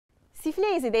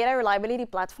Sifflet is a data reliability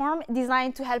platform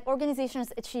designed to help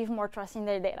organizations achieve more trust in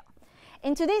their data.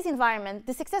 In today's environment,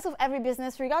 the success of every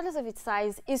business, regardless of its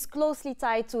size, is closely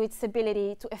tied to its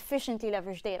ability to efficiently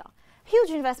leverage data.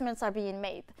 Huge investments are being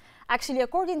made. Actually,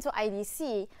 according to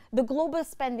IDC, the global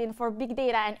spending for big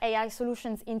data and AI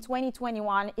solutions in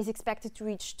 2021 is expected to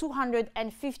reach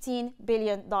 $215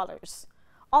 billion.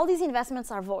 All these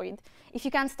investments are void if you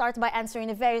can't start by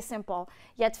answering a very simple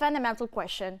yet fundamental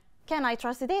question: can I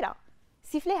trust the data?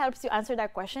 Sifflet helps you answer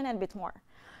that question and a bit more.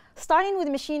 Starting with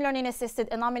machine learning-assisted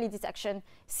anomaly detection,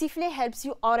 Sifflet helps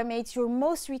you automate your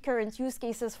most recurrent use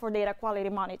cases for data quality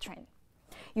monitoring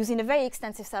using a very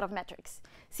extensive set of metrics.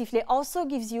 Sifflet also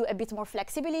gives you a bit more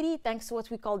flexibility thanks to what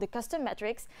we call the custom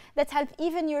metrics that help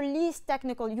even your least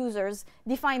technical users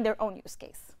define their own use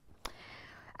case.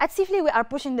 At Sifflet, we are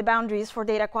pushing the boundaries for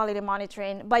data quality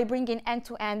monitoring by bringing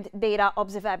end-to-end data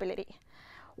observability.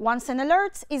 Once an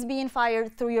alert is being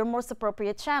fired through your most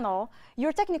appropriate channel,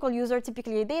 your technical user,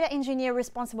 typically a data engineer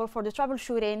responsible for the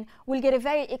troubleshooting, will get a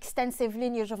very extensive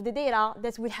lineage of the data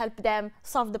that will help them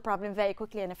solve the problem very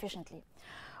quickly and efficiently.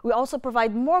 We also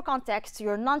provide more context to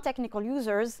your non-technical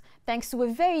users thanks to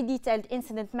a very detailed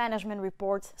incident management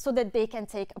report so that they can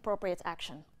take appropriate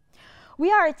action. We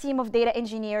are a team of data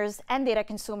engineers and data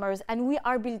consumers, and we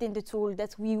are building the tool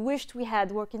that we wished we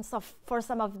had working for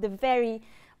some of the very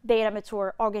data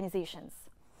mature organizations.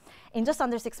 In just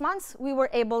under 6 months, we were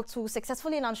able to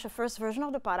successfully launch the first version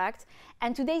of the product,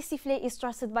 and today Sifflet is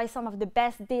trusted by some of the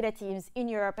best data teams in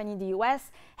Europe and in the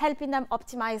US, helping them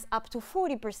optimize up to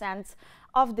 40%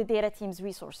 of the data team's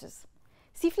resources.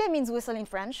 Sifflet means whistle in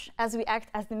French, as we act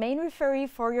as the main referee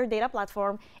for your data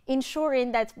platform,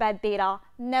 ensuring that bad data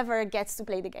never gets to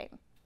play the game.